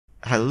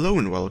Hello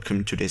and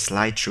welcome to this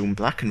Lightroom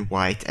black and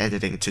white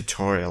editing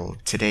tutorial.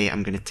 Today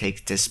I'm going to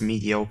take this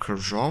mediocre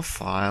raw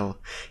file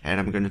and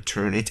I'm going to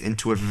turn it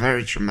into a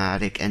very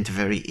dramatic and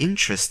very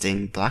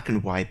interesting black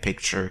and white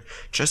picture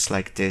just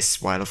like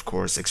this, while of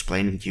course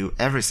explaining to you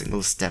every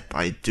single step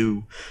I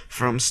do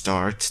from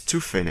start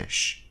to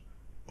finish.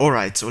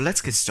 Alright, so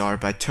let's get started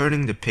by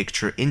turning the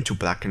picture into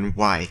black and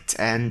white,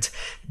 and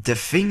the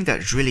thing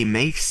that really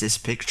makes this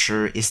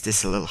picture is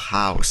this little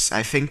house.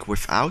 I think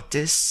without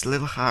this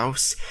little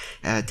house,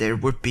 there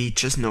would be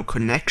just no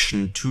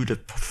connection to the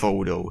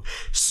photo,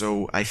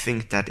 so I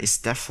think that is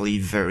definitely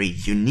very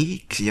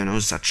unique, you know,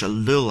 such a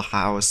little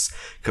house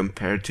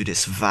compared to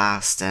this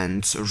vast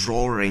and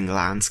roaring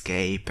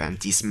landscape and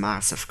these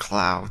massive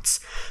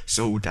clouds.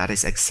 So that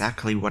is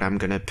exactly what I'm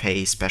gonna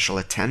pay special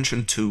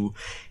attention to,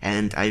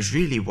 and I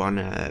really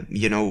wanna,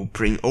 you know,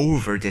 bring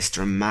over this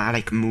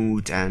dramatic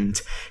mood and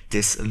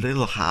this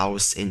little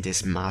house in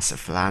this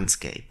massive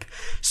landscape.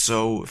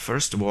 So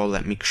first of all,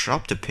 let me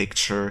crop the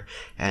picture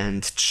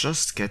and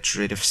just get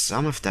rid of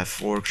some of that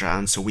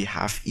foreground so we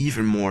have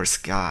even more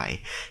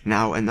sky.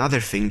 Now another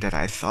thing that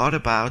I thought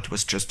about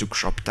was just to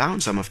crop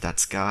down some of that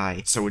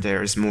sky so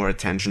there is more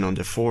attention on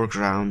the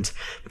foreground,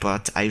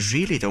 but I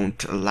really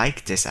don't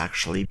like this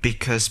actually,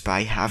 because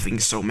by having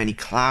so many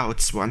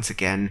clouds, once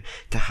again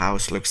the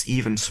house looks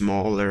even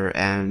smaller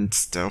and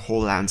the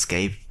whole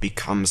landscape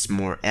becomes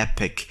more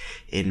epic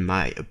in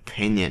my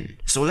opinion.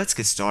 So let's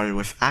get started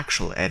with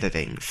actual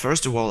editing.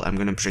 First of all, I'm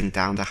gonna bring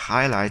down the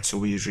highlights so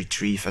we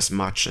retrieve as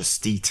much as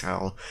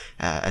detail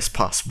as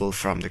possible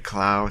from the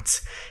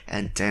clouds,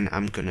 and then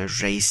I'm gonna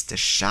raise the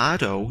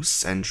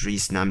shadows, and the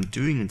reason I'm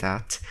doing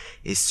that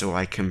is so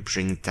I can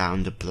bring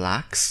down the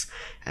blacks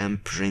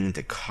and bring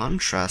the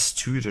contrast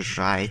to the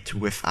right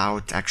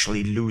without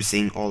actually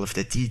losing all of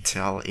the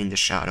detail in the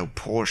shadow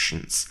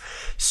portions.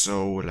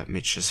 So let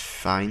me just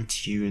fine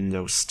tune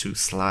those two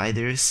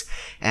sliders,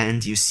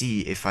 and you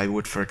see if I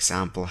would for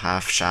example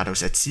have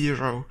shadows at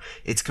 0,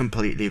 it's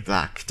completely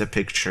black, the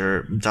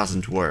picture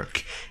doesn't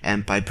work,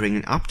 and by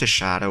bringing up the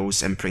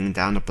shadows and bringing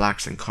down the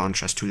blacks and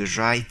contrast to the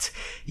right,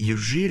 you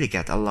really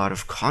get a lot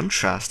of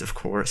contrast of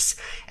course,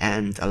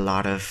 and a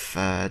lot of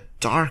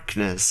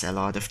darkness, a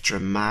lot of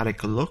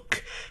dramatic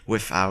look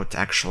without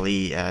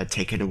actually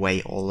taking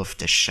away all of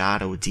the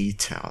shadow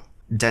detail.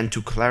 Then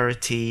to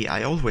clarity,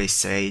 I always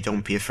say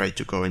don't be afraid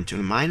to go into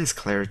minus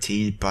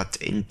clarity, but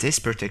in this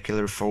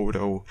particular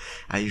photo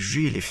I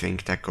really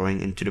think that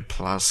going into the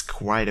plus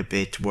quite a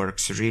bit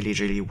works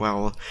really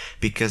well,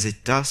 because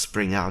it does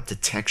bring out the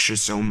texture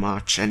so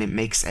much and it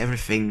makes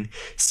everything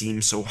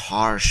seem so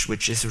harsh,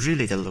 which is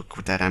really the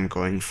look that I'm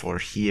going for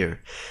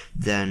here.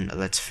 Then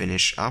let's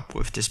finish up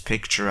with this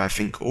picture. I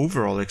think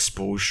overall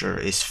exposure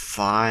is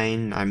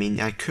fine. I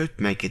mean, I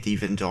could make it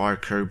even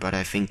darker, but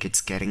I think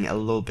it's getting a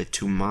little bit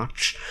too much.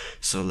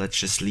 So let's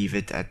just leave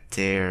it at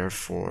there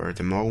for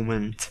the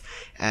moment.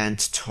 And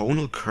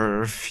tonal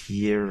curve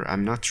here,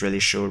 I'm not really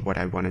sure what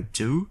I want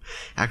to do.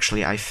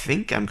 Actually, I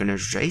think I'm gonna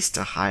raise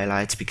the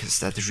highlights because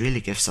that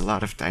really gives a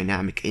lot of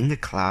dynamic in the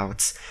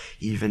clouds,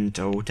 even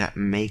though that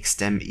makes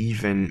them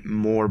even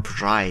more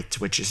bright,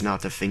 which is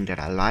not the thing that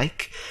I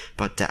like,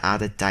 but the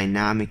added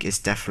dynamic is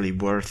definitely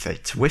worth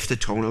it. With the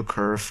tonal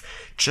curve,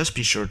 just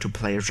be sure to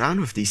play around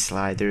with these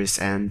sliders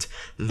and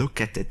look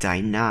at the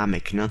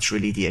dynamic, not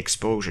really the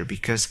exposure,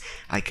 because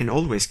I can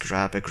always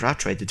grab a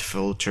graduated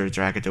filter,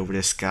 drag it over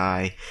the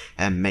sky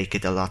and make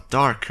it a lot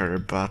darker,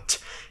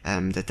 but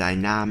the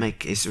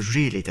dynamic is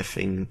really the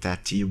thing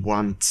that you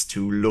want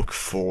to look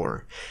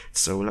for.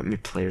 So let me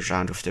play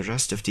around with the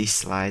rest of these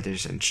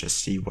sliders and just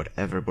see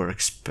whatever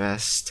works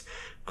best,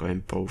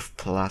 going both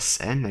plus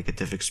and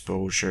negative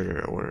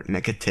exposure, or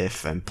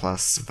negative and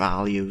plus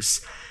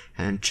values,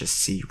 and just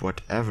see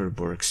whatever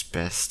works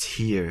best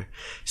here.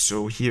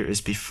 So here is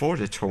before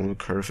the tonal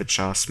curve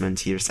adjustment,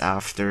 here's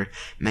after,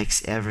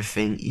 makes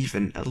everything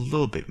even a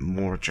little bit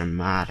more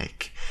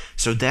dramatic.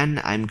 So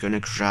then I'm gonna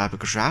grab a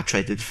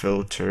graduated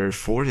filter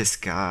for this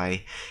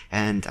guy,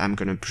 and I'm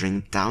gonna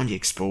bring down the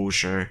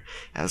exposure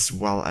as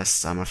well as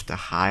some of the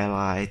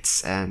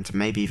highlights, and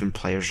maybe even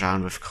play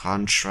around with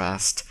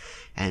contrast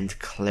and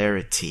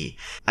clarity.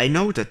 I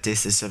know that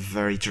this is a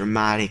very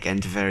dramatic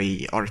and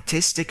very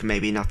artistic,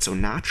 maybe not so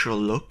natural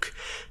look,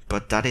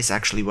 but that is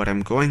actually what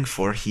I'm going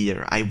for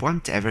here. I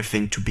want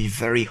everything to be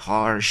very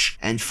harsh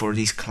and for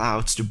these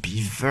clouds to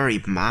be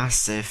very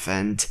massive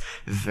and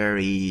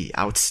very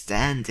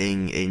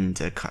outstanding in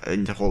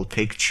the whole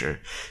picture.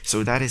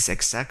 So that is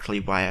exactly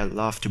why I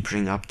love to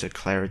bring up the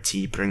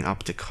clarity, bring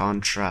up the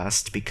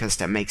contrast, because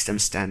that makes them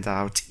stand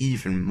out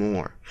even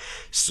more.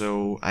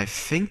 So I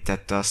think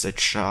that does the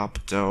job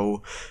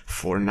though,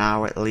 for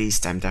now at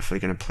least. I'm definitely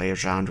going to play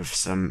around with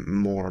some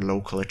more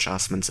local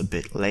adjustments a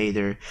bit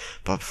later,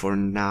 but for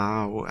now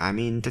now. I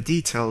mean, the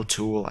detail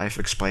tool, I've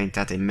explained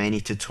that in many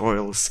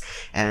tutorials,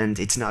 and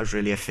it's not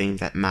really a thing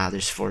that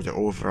matters for the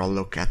overall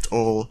look at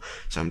all,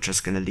 so I'm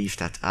just gonna leave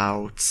that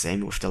out.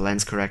 Same with the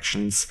lens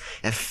corrections.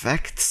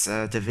 Effects,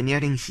 the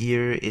vignetting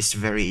here is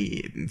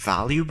very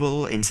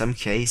valuable in some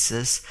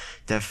cases,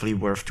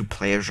 definitely worth to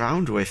play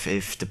around with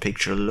if the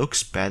picture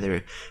looks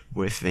better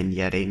with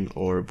vignetting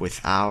or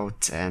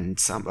without, and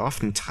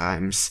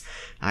oftentimes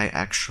I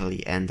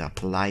actually end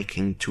up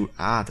liking to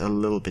add a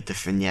little bit of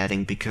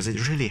vignetting because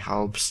it really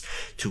helps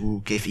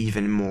to give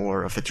even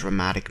more of a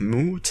dramatic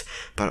mood,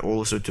 but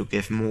also to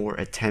give more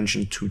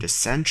attention to the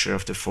center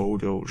of the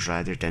photo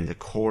rather than the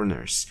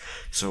corners.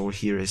 So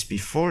here is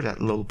before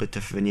that little bit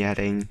of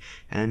vignetting,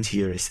 and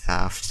here is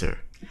after.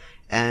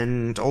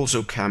 And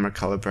also camera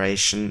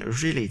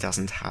calibration really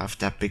doesn't have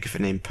that big of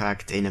an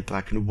impact in a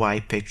black and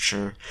white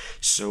picture,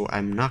 so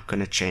I'm not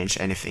gonna change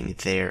anything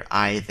there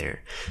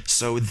either.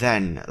 So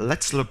then,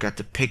 let's look at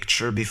the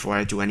picture before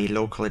I do any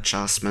local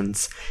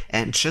adjustments,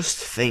 and just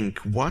think,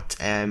 what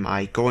am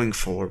I going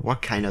for?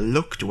 What kind of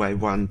look do I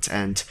want,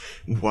 and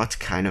what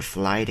kind of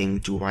lighting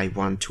do I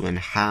want to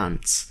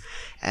enhance?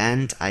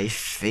 And I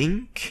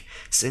think,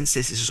 since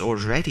this is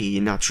already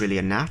not really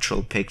a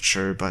natural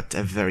picture, but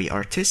a very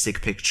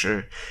artistic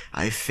picture,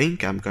 I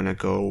think I'm gonna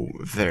go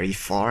very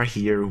far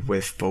here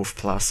with both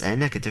plus and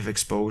negative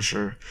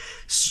exposure.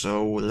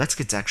 So let's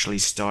get actually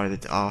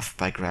started off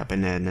by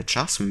grabbing an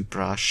adjustment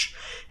brush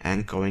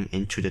and going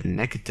into the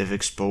negative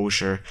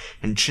exposure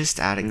and just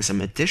adding some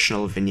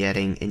additional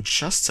vignetting in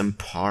just some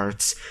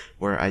parts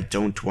where I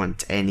don't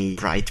want any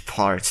bright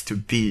parts to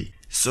be.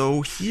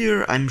 So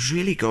here I'm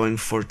really going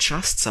for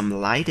just some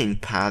lighting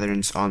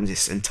patterns on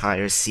this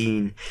entire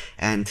scene,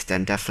 and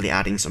then definitely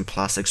adding some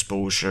plus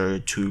exposure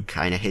to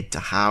kind of hit the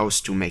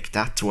house to make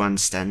that one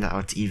stand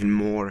out even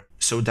more.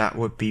 So that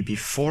would be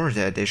before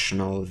the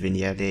additional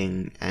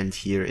vignetting, and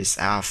here is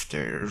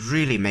after.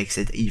 Really makes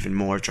it even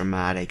more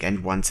dramatic,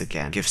 and once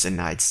again gives a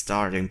nice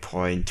starting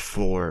point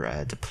for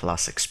the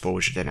plus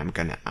exposure that I'm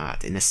gonna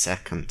add in a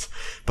second.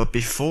 But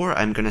before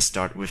I'm gonna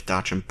start with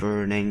dodge and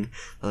burning,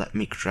 let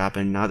me grab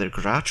another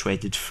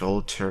graduated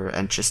filter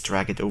and just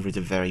drag it over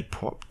the very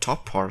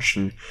top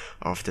portion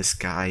of the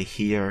sky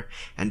here,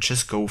 and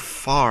just go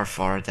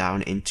far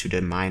down into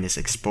the minus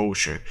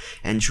exposure.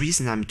 And the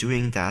reason I'm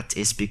doing that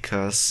is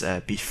because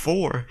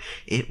before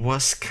it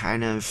was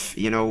kind of,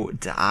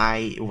 the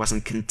eye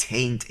wasn't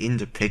contained in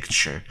the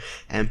picture,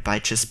 and by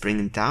just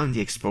bringing down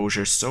the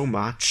exposure so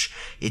much,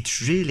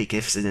 it really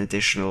gives an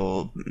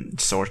additional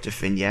sort of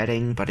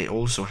vignetting, but it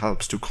also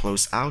helps to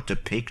close out the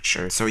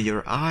picture so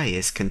your eye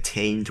is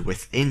contained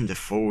within the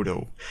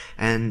photo.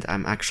 And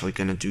I'm actually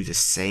gonna do the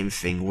same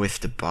thing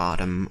with the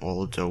bottom,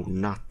 although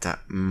not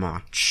that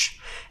much.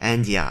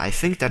 And yeah, I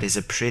think that is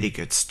a pretty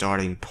good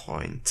starting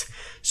point.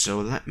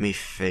 So let me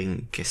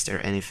think, is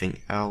there anything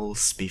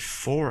else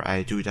before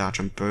I do dodge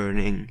and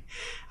burning?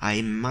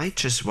 I might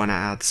just want to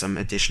add some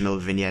additional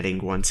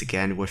vignetting once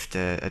again with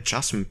the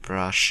adjustment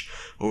brush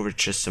over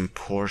just some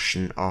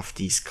portion of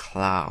these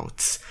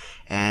clouds.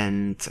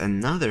 And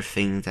another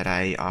thing that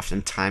I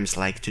oftentimes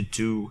like to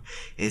do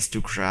is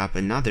to grab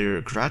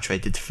another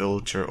graduated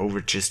filter over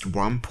just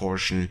one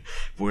portion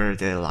where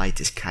the light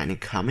is kind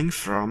of coming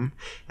from,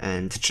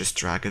 and just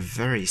drag a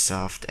very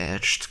soft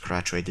edged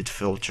graduated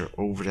filter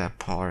over that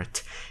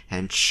part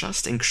and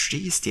just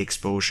increase the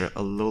exposure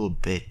a little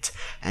bit,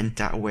 and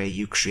that way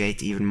you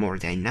create even more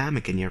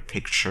dynamic in your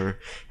picture,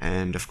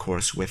 and of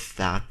course with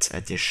that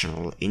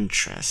additional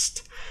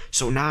interest.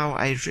 So now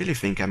I really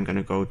think I'm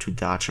gonna go to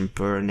dodge and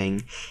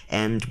burning,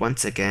 and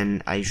once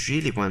again I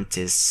really want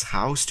this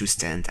house to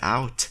stand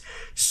out.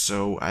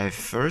 So I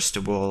first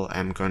of all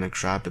am gonna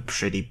grab a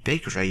pretty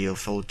big radial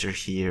filter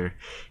here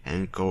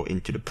and go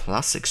into the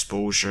plus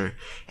exposure,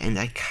 and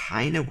I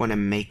kinda wanna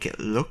make it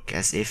look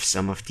as if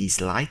some of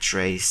these light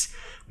rays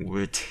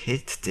would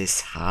hit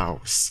this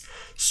house.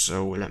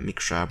 So let me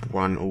grab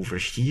one over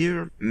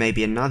here,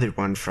 maybe another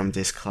one from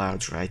this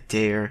cloud right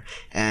there,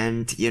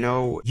 and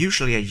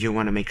usually you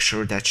want to make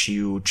sure that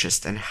you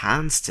just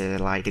enhance the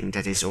lighting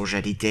that is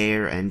already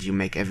there and you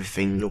make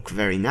everything look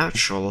very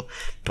natural,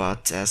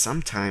 but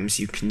sometimes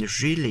it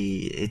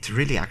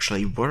really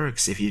actually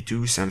works if you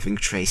do something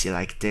crazy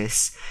like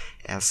this,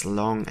 as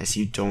long as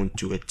you don't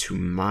do it too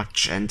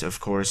much. And of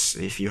course,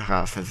 if you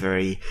have a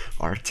very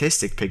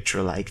artistic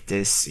picture like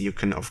this, you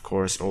can of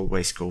course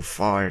always go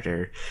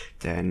farther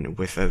than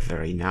with a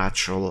very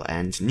natural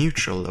and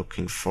neutral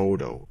looking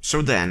photo.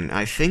 So then,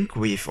 I think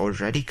we've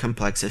already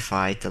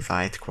complexified the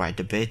light quite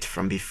a bit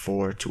from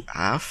before to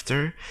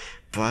after,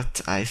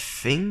 but I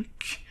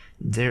think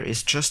there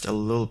is just a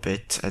little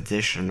bit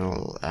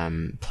additional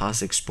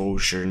plus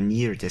exposure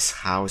near this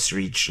house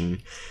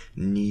region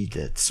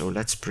needed. So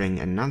let's bring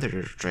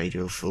another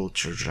radial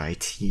filter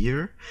right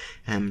here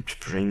and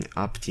bring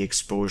up the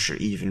exposure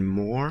even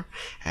more,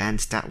 and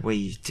that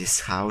way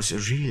this house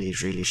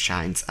really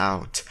shines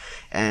out.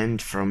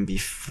 And from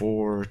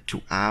before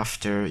to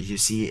after, you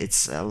see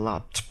it's a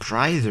lot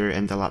brighter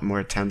and a lot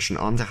more attention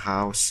on the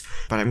house,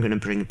 but I'm gonna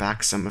bring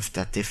back some of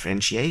that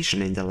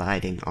differentiation in the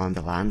lighting on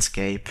the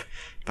landscape,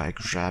 by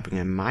grabbing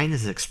a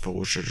minus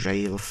exposure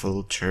radial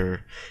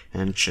filter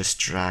and just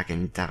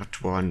dragging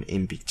that one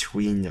in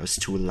between those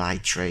two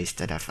light rays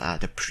that I've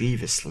added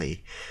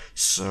previously.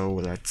 So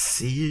let's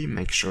see,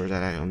 make sure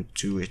that I don't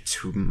do it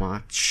too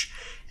much.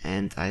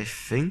 And I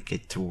think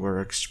it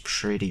works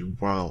pretty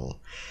well.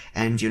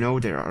 And you know,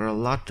 there are a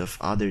lot of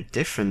other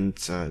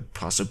different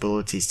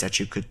possibilities that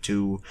you could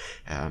do.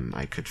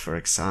 I could, for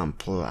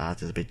example,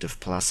 add a bit of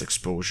plus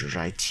exposure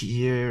right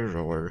here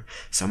or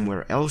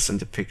somewhere else in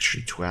the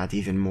picture to add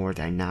even more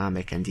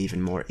dynamic and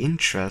even more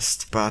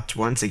interest. But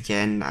once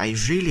again, I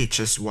really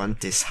just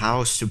want this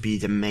house to be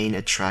the main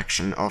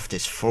attraction of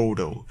this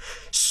photo.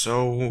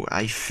 So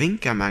I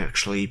think I'm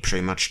actually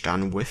pretty much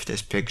done with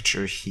this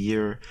picture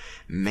here.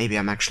 Maybe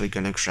I'm actually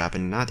gonna grab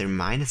another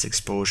minus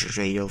exposure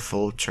radial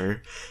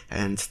filter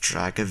and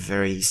drag a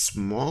very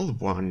small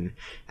one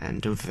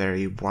and a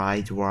very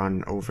wide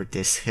one over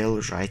this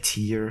hill right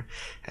here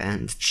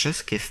and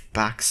just give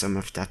back some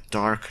of that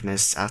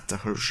darkness at the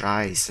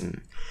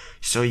horizon.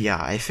 So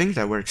yeah, I think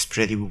that works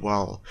pretty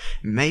well.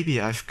 Maybe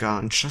I've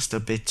gone just a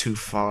bit too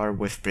far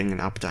with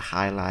bringing up the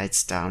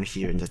highlights down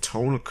here in the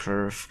tonal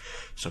curve,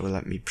 so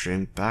let me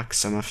bring back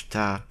some of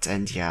that,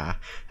 and yeah,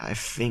 I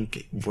think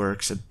it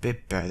works a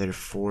bit better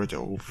for the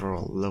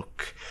overall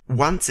look.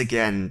 Once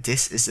again,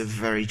 this is a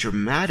very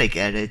dramatic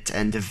edit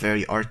and a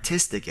very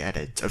artistic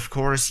edit. Of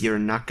course, you're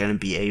not gonna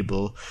be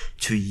able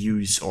to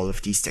use all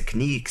of these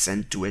techniques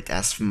and do it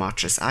as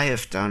much as I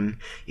have done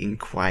in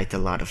quite a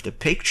lot of the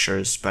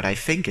pictures, but I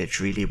think it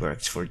really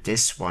works for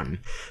this one.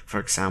 For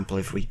example,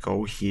 if we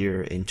go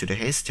here into the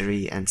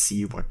history and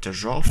see what the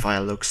raw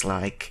file looks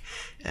like,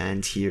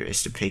 and here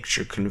is the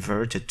picture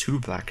converted to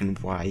black and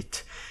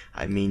white,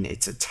 I mean,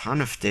 it's a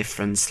ton of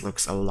difference,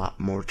 looks a lot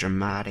more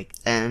dramatic.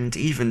 And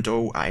even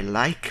though I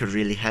like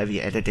really heavy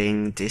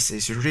editing, this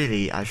is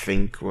really, I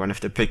think, one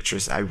of the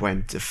pictures I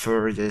went the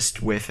furthest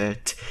with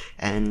it.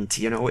 And,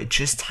 you know, it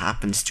just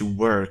happens to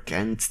work.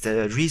 And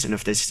the reason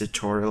of this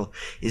tutorial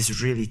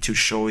is really to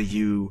show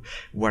you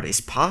what is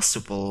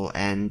possible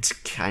and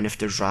kind of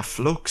the rough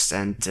looks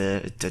and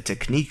the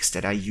techniques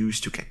that I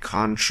use to get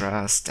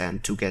contrast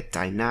and to get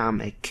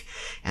dynamic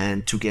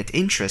and to get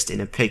interest in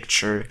a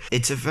picture.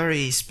 It's a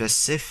very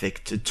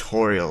specific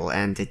tutorial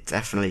and it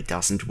definitely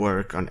doesn't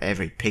work on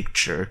every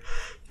picture,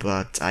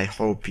 but I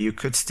hope you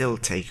could still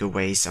take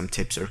away some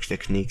tips or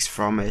techniques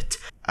from it.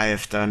 I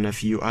have done a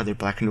few other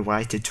black and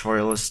white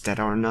tutorials that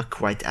are not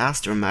quite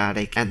as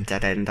dramatic and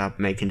that end up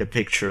making the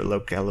picture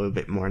look a little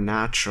bit more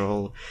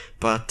natural,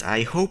 but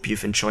I hope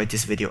you've enjoyed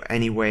this video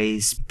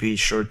anyways. Be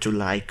sure to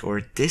like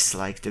or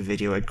dislike the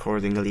video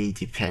accordingly,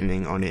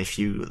 depending on if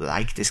you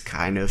like this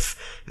kind of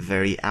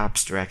very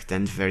abstract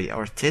and very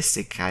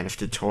artistic kind of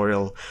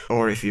tutorial,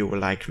 or if you would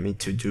like me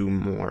to do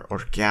more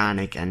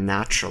organic and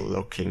natural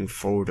looking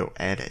photo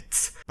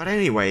edits. But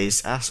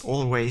anyways, as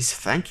always,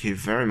 thank you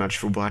very much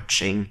for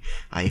watching.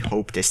 I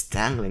hope this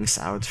dangling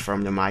sound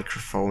from the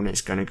microphone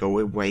is gonna go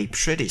away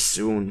pretty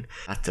soon.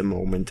 At the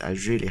moment, I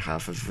really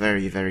have a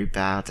very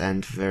bad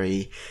and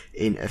very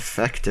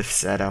ineffective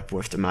setup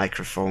with the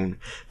microphone.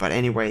 But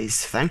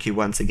anyways, thank you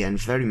once again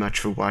very much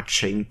for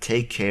watching,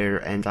 take care,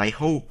 and I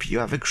hope you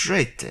have a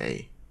great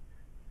day.